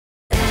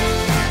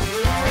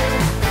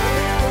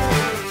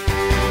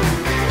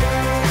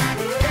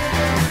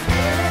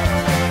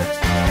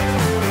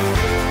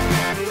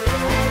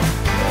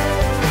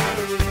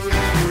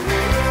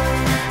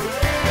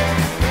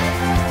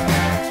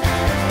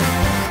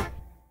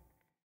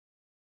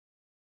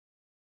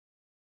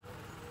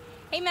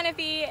Hey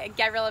Menifee,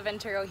 Gabriela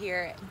Venturo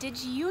here. Did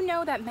you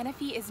know that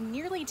Menifee is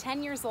nearly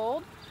 10 years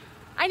old?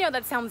 I know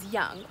that sounds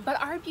young,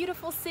 but our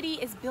beautiful city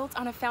is built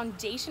on a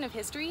foundation of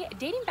history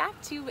dating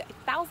back to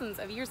thousands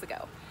of years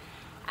ago.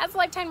 As a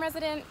lifetime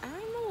resident,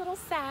 I'm a little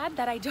sad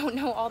that I don't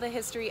know all the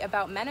history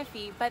about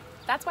Menifee, but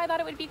that's why I thought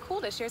it would be cool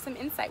to share some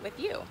insight with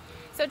you.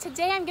 So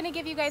today I'm going to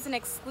give you guys an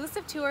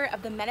exclusive tour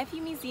of the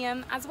Menifee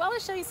Museum, as well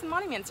as show you some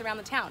monuments around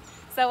the town.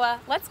 So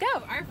let's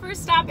go. Our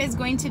first stop is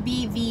going to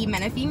be the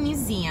Menifee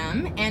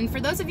Museum, and for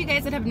those of you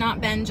guys that have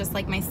not been, just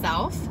like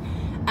myself,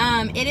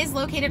 it is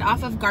located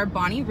off of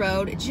Garbani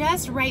Road,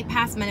 just right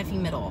past Menifee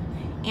Middle.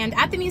 And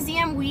at the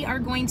museum, we are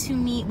going to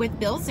meet with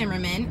Bill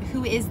Zimmerman,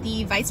 who is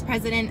the Vice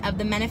President of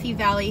the Menifee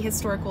Valley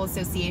Historical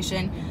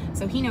Association.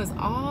 So he knows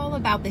all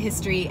about the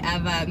history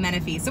of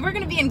Menifee. So we're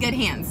going to be in good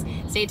hands.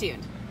 Stay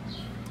tuned.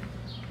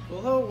 Well,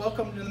 hello,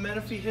 welcome to the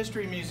Menifee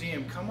History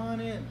Museum. Come on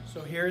in.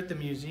 So here at the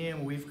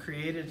museum, we've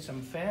created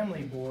some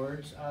family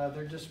boards.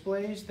 They're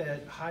displays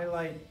that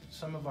highlight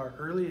some of our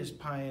earliest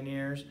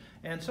pioneers,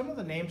 and some of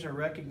the names are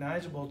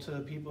recognizable to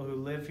the people who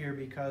live here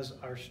because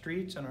our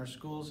streets and our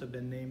schools have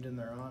been named in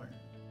their honor.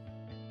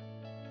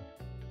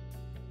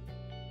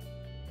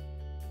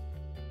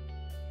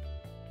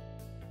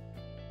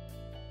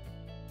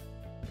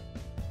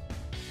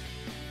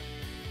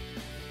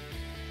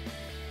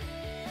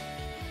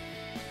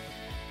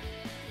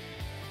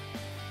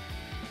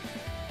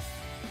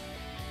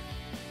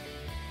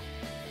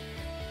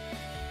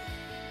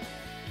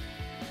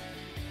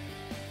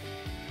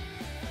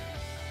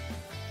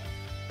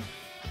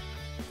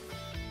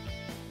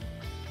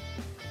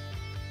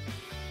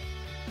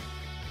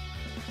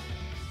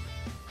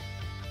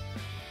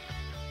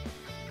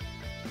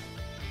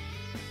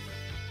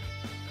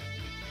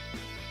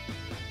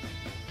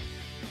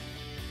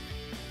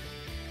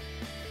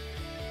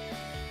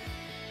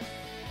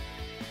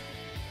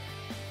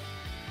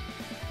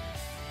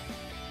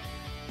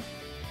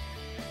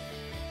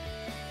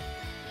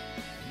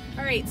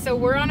 All right, so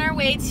we're on our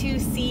way to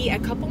see a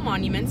couple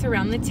monuments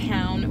around the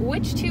town.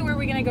 Which two are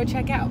we gonna go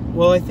check out?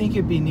 Well, I think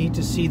it'd be neat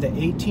to see the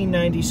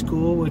 1890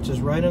 school, which is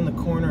right on the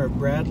corner of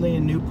Bradley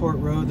and Newport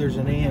Road. There's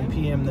an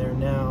AM/PM there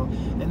now.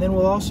 And then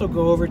we'll also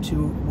go over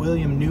to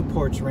William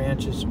Newport's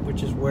ranches,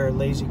 which is where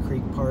Lazy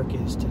Creek Park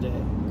is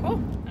today.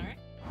 Cool, all right.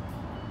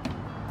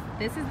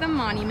 This is the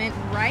monument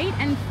right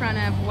in front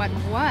of what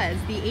was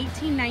the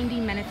 1890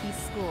 Menifee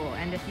School.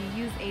 And if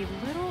you use a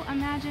little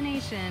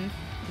imagination,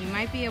 you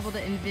might be able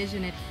to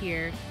envision it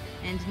here.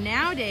 And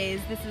nowadays,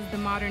 this is the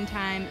modern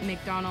time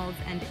McDonald's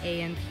and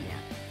AM/PM.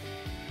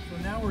 So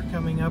now we're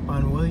coming up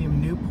on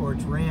William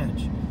Newport's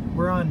ranch.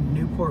 We're on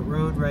Newport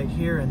Road right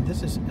here, and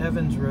this is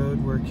Evans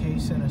Road where K.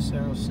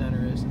 Sinacero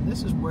Center is. And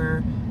this is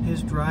where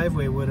his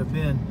driveway would have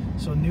been.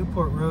 So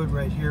Newport Road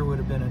right here would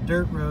have been a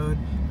dirt road,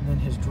 and then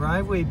his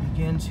driveway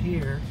begins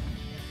here.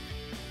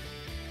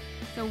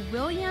 So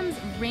William's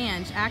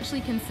ranch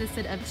actually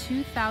consisted of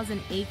 2,000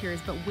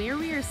 acres, but where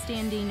we are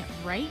standing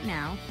right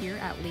now, here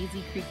at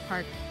Lazy Creek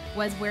Park,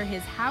 was where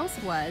his house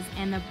was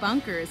and the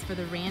bunkers for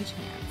the ranch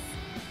hands.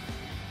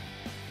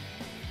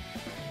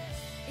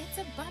 It's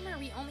a bummer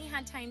we only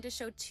had time to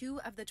show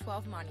 2 of the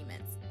 12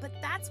 monuments, but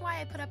that's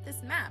why I put up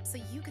this map so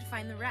you could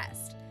find the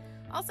rest.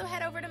 Also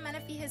head over to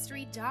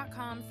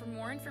menifeehistory.com for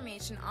more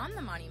information on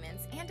the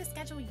monuments and to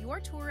schedule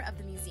your tour of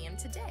the museum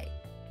today.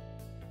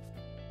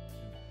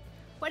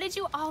 What did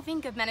you all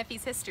think of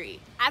Menifee's history?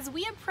 As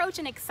we approach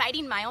an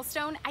exciting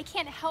milestone, I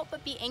can't help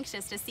but be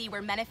anxious to see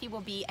where Menifee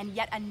will be in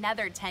yet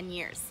another 10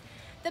 years.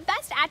 The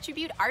best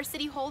attribute our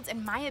city holds,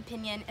 in my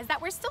opinion, is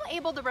that we're still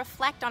able to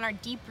reflect on our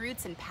deep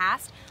roots and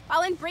past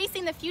while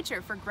embracing the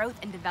future for growth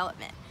and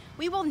development.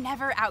 We will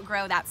never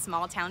outgrow that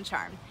small town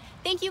charm.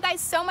 Thank you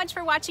guys so much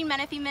for watching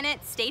Menifee Minute.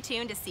 Stay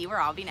tuned to see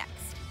where I'll be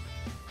next.